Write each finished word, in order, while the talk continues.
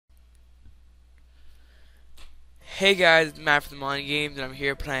Hey guys, it's Matt from the Money Games, and I'm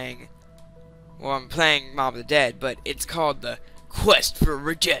here playing. Well, I'm playing Mob of the Dead, but it's called the Quest for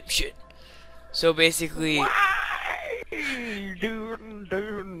Redemption. So basically, That's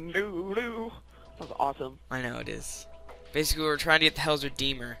awesome. I know it is. Basically, we're trying to get the Hell's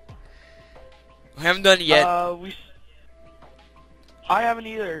Redeemer. We haven't done it yet. I haven't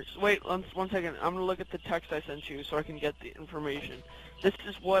either. So wait, one second. I'm gonna look at the text I sent you so I can get the information. This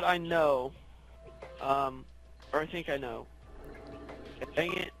is what I know. Or I think I know.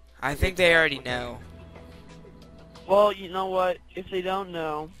 Dang it. I think they already know. Well, you know what? If they don't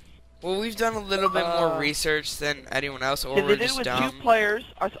know, Well, we've done a little bit more research than anyone else, or they we're did it just with dumb. 2 players.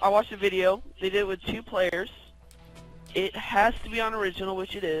 I watched a video. They did it with 2 players. It has to be on original,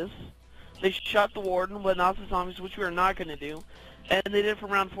 which it is. They shot the warden, but not the zombies, which we are not going to do. And they did it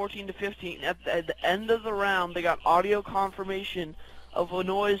from round 14 to 15. At the end of the round, they got audio confirmation of a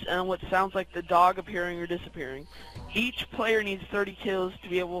noise and what sounds like the dog appearing or disappearing. Each player needs 30 kills to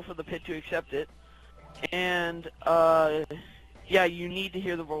be able for the pit to accept it. And, yeah, you need to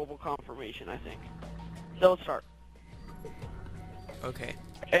hear the verbal confirmation, I think. So let's start. Okay.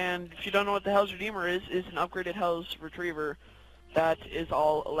 And if you don't know what the Hell's Redeemer is, it's an upgraded Hell's Retriever that is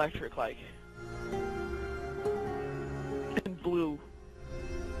all electric-like. And blue.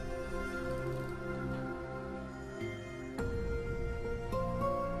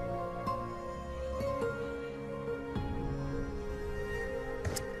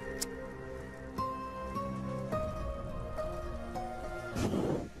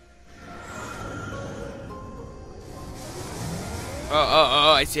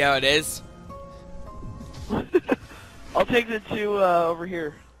 Oh, I see how it is. I'll take the 2 over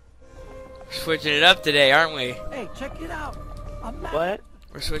here. Switching it up today, aren't we? Hey, check it out. What?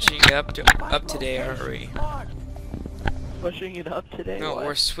 We're switching it up today, aren't we? Pushing it up today? No, what?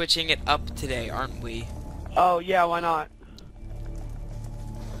 we're switching it up today, aren't we? Oh, yeah, why not?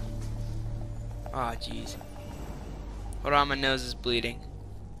 Aw, jeez. Hold on, my nose is bleeding.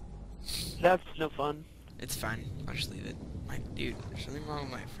 That's no fun. It's fine. I'll just leave it. Dude, there's something wrong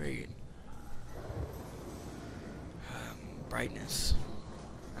with my friggin' brightness.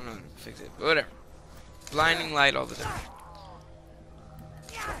 I don't know how to fix it, but whatever. Blinding light all the time.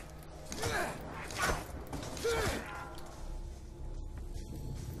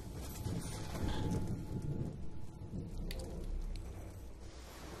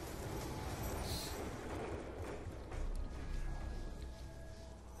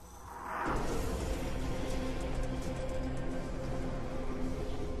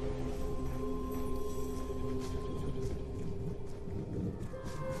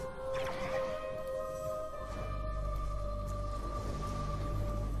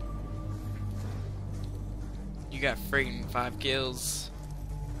 You got friggin' 5 kills.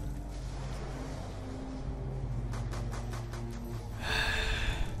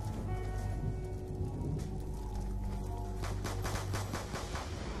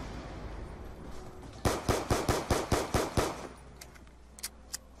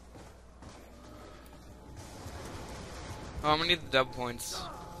 Oh, I'm gonna need the double points.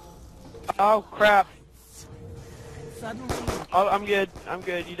 Oh, crap. Suddenly, Oh, I'm good. I'm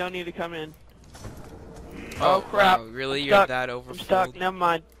good. You don't need to come in. Oh, crap. Wow, really? I'm You're stuck. that I'm overfilled? stuck. Never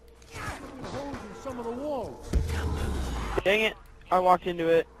mind. holes in some of the walls. Dang it. I walked into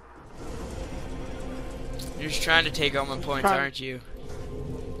it. You're just trying to take all my points, trying- aren't you?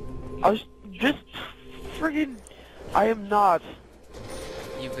 I was just friggin'. I am not.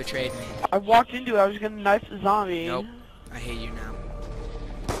 You betrayed me. I walked into it. I was gonna knife the zombie. Nope. I hate you now.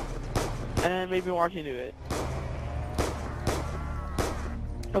 And then made me walk into it.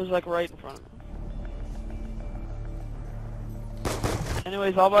 I was like right in front of me.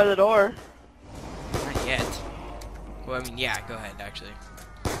 Anyways, I'll by the door. Not yet. Well, I mean, yeah, go ahead, actually.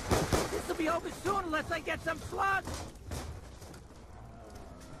 This will be over soon unless I get some slugs.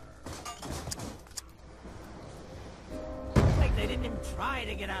 Like they didn't even try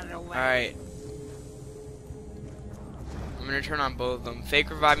to get out of the way. Alright. I'm gonna turn on both of them. Fake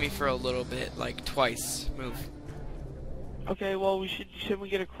revive me for a little bit, like twice. Move. Okay, well shouldn't we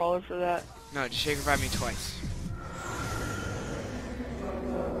get a crawler for that? No, just fake revive me twice.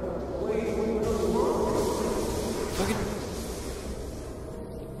 Fucking.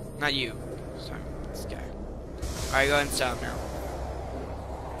 Not you. Sorry, this guy. Alright, go ahead and stop now.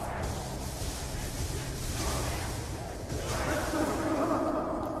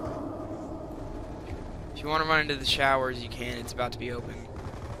 If you want to run into the showers, you can. It's about to be open.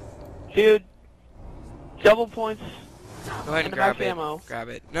 Dude, double points. Go ahead and And the grab max it. ammo. Grab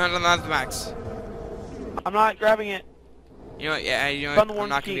it. No, not the max. I'm not grabbing it. You know what? Yeah, you know Found what? the I'm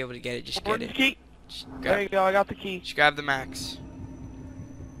not warden's gonna be key. able to get it. Just get Warden's it. key. There you go, I got the key. Just grab the max.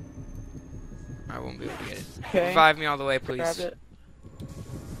 I won't be able to get it. Okay. Revive me all the way, please. Grab it.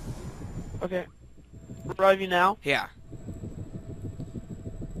 Okay. Revive you now? Yeah.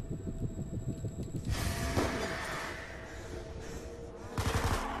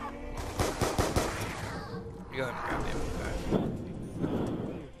 Go ahead and grab the M5.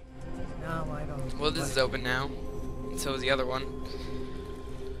 No, I don't. Well, this is open now. And so is the other one.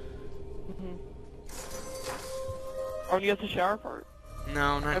 Are you get the shower part?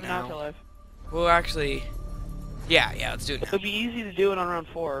 No, not I'm not now. alive. Well, actually, yeah, let's do it now. It'll be easy to do it on round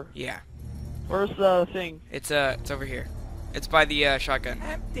 4. Yeah. Where's the thing? It's over here. It's by the shotgun.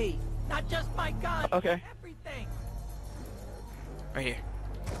 Empty. Not just my gun. Okay. Everything. Right here.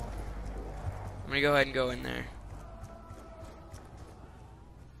 I'm gonna go ahead and go in there.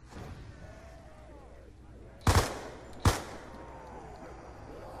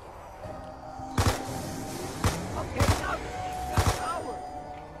 Okay, now that's ours.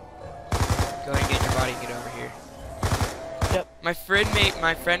 Go ahead and get your body and get over here. Yep. My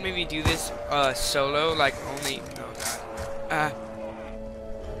friend made me do this solo, like only. Oh god.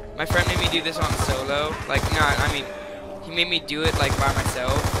 My friend made me do this on solo, like not. I mean, he made me do it like by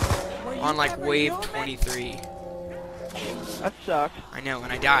myself on like wave 23. That sucks. I know,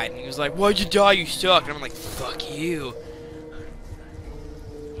 and I died. And he was like, "Why'd you die? You suck." And I'm like, "Fuck you."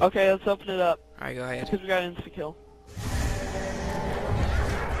 Okay, let's open it up. All right, go ahead. Because we got an insta-kill.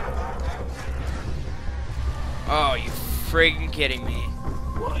 Oh, you friggin' kidding me?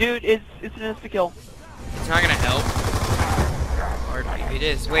 Dude, it's an insta-kill. It's not gonna help. Or maybe it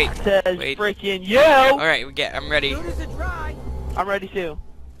is. Wait. Says Wait. freaking yo! Alright, I'm ready. Soon as it dry, I'm ready too.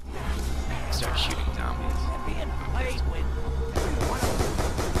 Start shooting zombies. being played with.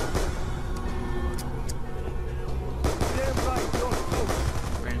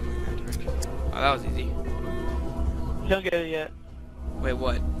 Randomly in that direction. Oh, that was easy. Don't get it yet. Wait,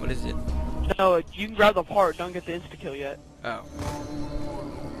 what? What is it? No, you can grab the part, don't get the insta-kill yet. Oh.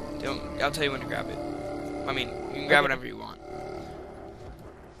 I'll tell you when to grab it. I mean, you can grab Okay. whatever you want.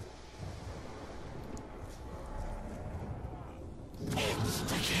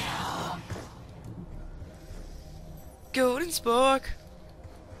 Golden Spark.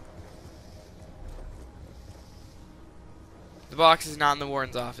 The box is not in the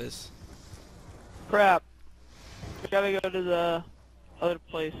warden's office. Crap. We gotta go to the other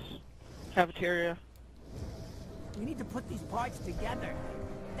place. Cafeteria. We need to put these parts together.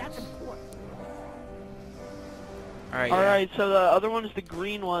 That's important. Alright. Alright, so the other one is the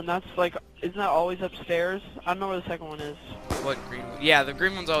green one. That's like, isn't that always upstairs? I don't know where the second one is. What green one? Yeah, the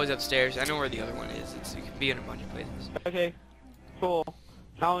green one's always upstairs. I know where the other one is. It can be in a bunch of places. Okay, cool.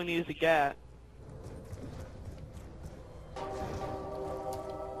 Now all we need is a GAT.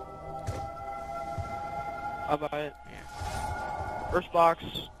 I'll buy it. Yeah. First box.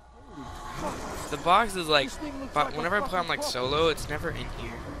 The box is like, but whenever I play on like solo, it's never in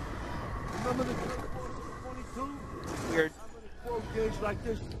here. Remember the 22? Weird. 12 gauge like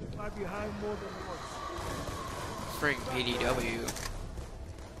this, might be high more than once. Frig PDW.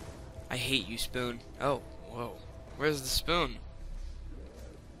 I hate you, Spoon. Oh, whoa. Where's the spoon?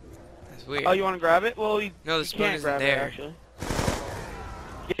 That's weird. Oh, you want to grab it? Well, you, No, the you spoon can't isn't grab there. it, actually.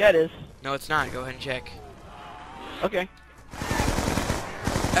 Yeah, it is. No, it's not. Go ahead and check. Okay.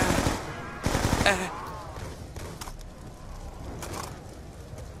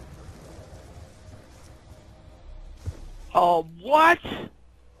 Oh, what?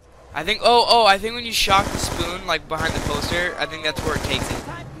 I think. I think when you shock the spoon, like behind the poster, I think that's where it takes it.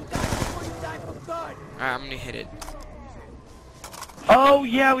 Time you die before you die for good. Alright, I'm gonna hit it. Oh,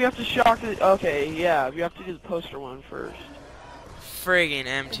 yeah, we have to shock the... Okay, yeah, we have to do the poster one first. Friggin'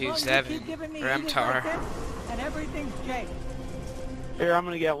 As long as you keep giving me M27 or heaters like MTAR. this, and everything's Jake. Here, I'm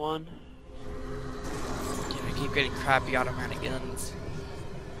gonna get one. I keep getting crappy automatic guns.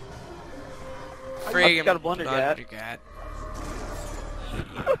 I Friggin' got a blunder gat. gat.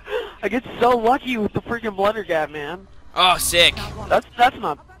 I get so lucky with the freaking blunder gat, man. Oh, sick. That's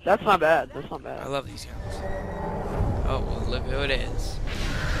not bad. That's not I bad. love these guns. Oh, well, look who it is.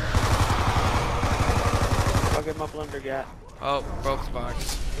 I'll get my blunder gat. Oh, broke the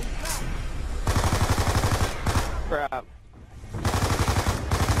box. Crap.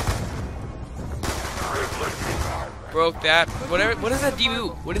 Broke that. Whatever. What does that do?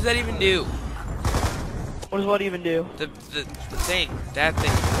 What does that even do? What does what even do? The thing. That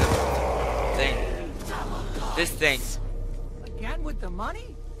thing. The thing. This thing. Again with the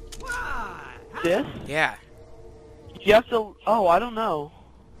money? Why? This? Yeah. You have to... Oh, I don't know.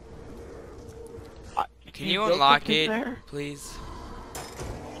 Can you built unlock this it, there? please?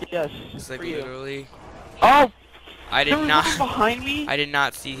 Yes, Just like for you. literally. Oh! I There did was not. one behind me? I did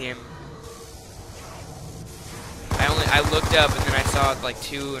not see him. I looked up and then I saw like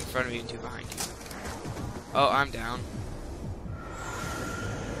 2 in front of you and 2 behind you. Oh, I'm down.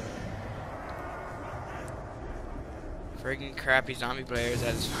 Friggin' crappy zombie players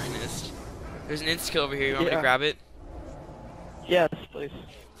at his finest. There's an insta-kill over here. You want me to grab it? Yes, please.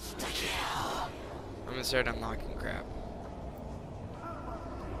 I'm gonna start unlocking crap.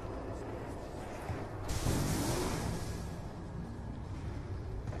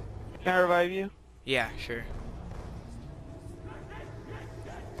 Can I revive you? Yeah, sure.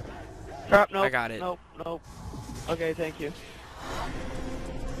 Crap, nope. I got it. Nope, nope. Okay, thank you.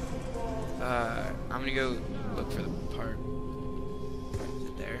 I'm gonna go look for the part. Is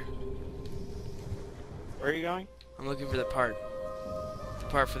it there? Where are you going? I'm looking for the part. The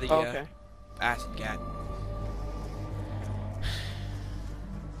part for the Oh, okay. acid gat.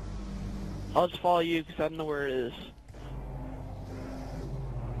 I'll just follow you because I don't know where it is.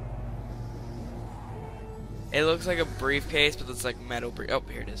 It looks like a briefcase, but it's like metal brief. Oh,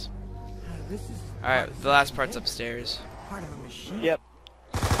 here it is. This is Alright, the last part's upstairs. part of a machine. Yep.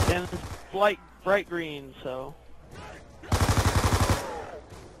 And it's bright green, so.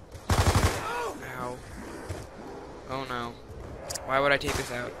 Ow. Oh no. Why would I take this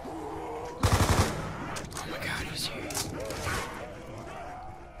out? Oh my god, are you serious?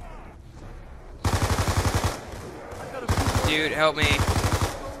 Dude, help me.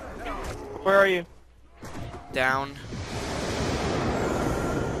 Where are you? Down.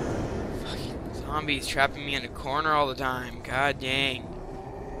 Fucking zombies trapping me in a corner all the time. God dang.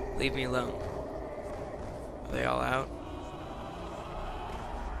 Leave me alone. Are they all out?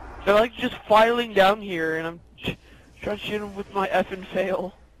 They're like just filing down here, and I'm trying to shoot them with my effing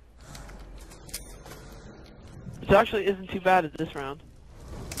fail. Which actually isn't too bad at this round.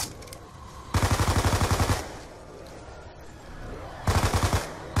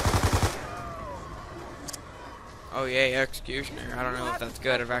 Oh yay, Executioner. I don't know if that's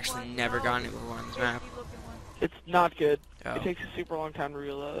good. I've actually never gotten it before on this map. It's not good. Oh. It takes a super long time to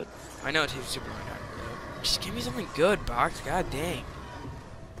reload. I know it takes super long time to reload. Just give me something good, Box. God dang.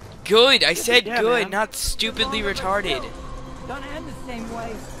 Good! I said Yeah, good, man. not stupidly retarded. Gonna end the same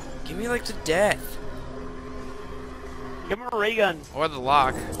way. Give me like the death. Give him a ray gun. Or the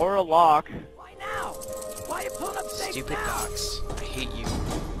lock. Or a lock. Why now? Why are you pulling up stakes Stupid now? Box. I hate you.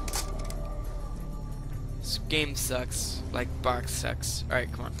 This game sucks. Like Box sucks.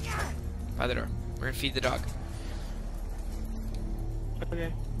 Alright, come on. By the door. We're gonna feed the dog.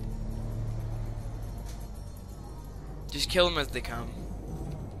 Okay. Just kill them as they come.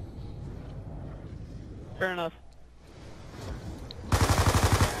 Fair enough.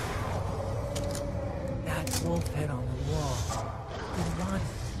 That wolf head on the wall. Good one.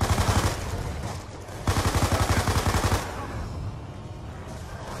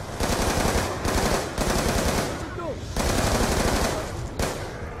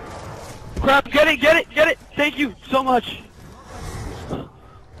 Crap, get it, get it, get it! Thank you so much!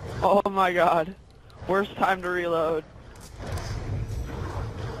 Oh my god. Worst time to reload.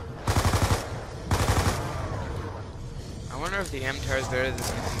 I wonder if the MTAR is better than the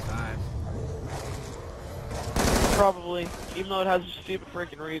MP5. Probably. Even though it has stupid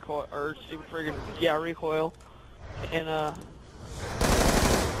freaking recoil, or stupid freaking, yeah, recoil. And,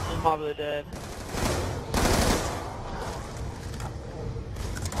 Mob of the Dead.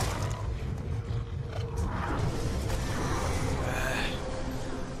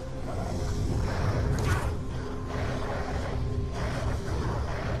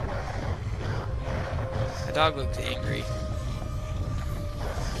 The dog looks angry.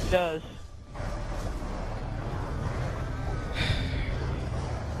 It does.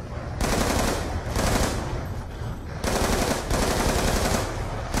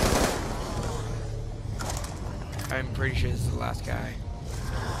 I'm pretty sure this is the last guy.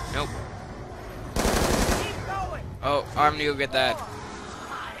 Nope. Keep going. Oh, I'm gonna go get that.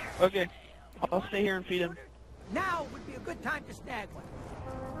 Okay. I'll stay here and feed him. Now would be a good time to snag one.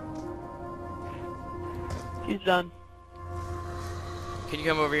 He's done. Can you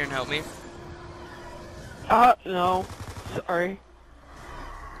come over here and help me? No. Sorry.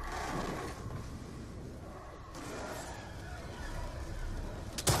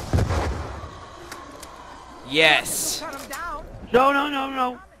 Yes! Cut him down. No, no, no,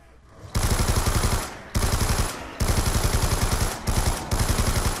 no.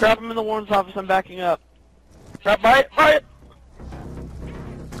 Grab him in the warden's office, I'm backing up. Grab, buy it!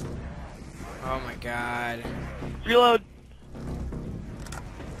 Oh my god. Reload.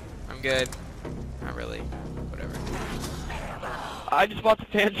 I'm good. Not really. Whatever. I just bought the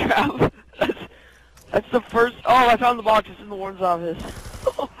fan trap. That's the first. Oh, I found the box. It's in the warden's office.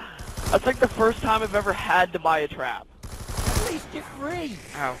 That's like the first time I've ever had to buy a trap. At least you're free.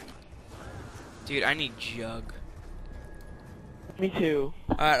 Ow. Dude, I need Jug. Me too.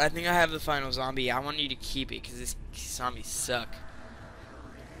 Alright, I think I have the final zombie. I want you to keep it because these zombies suck.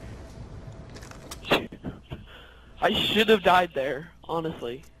 I should have died there,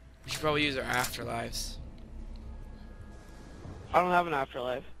 honestly. We should probably use our afterlives. I don't have an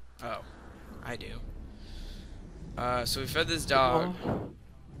afterlife. Oh, I do. So we fed this dog.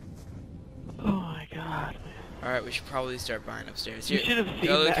 Oh my god. Alright, we should probably start buying upstairs. You Here, should have seen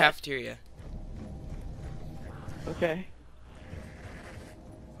go to the that. cafeteria. Okay.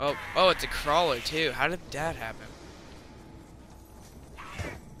 Oh, it's a crawler too. How did that happen?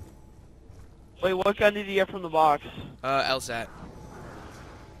 Wait, what gun did you get from the box? LSAT.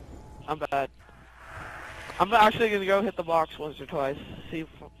 I'm bad. I'm actually gonna go hit the box once or twice. See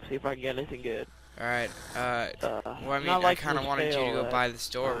if I can get anything good. Alright, well, I mean, not I like kind of this wanted you to fail, go by the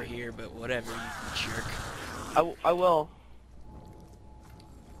store over here, but whatever, you jerk. I will.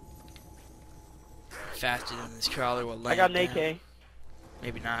 Faster than this crawler will land I got an down. AK.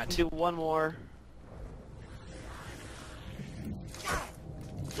 Maybe I not. can do one more.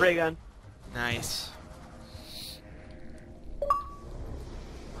 Ray gun. Nice.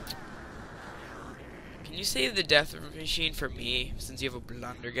 Can you save the death machine for me, since you have a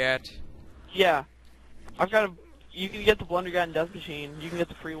blundergat? Yeah. I've got a. You can get the Blundergun Death Machine. You can get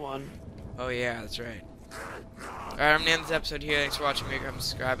the free one. Oh yeah, that's right. Alright, I'm gonna end this episode here. Thanks for watching. Make sure to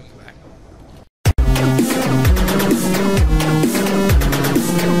subscribe and come back.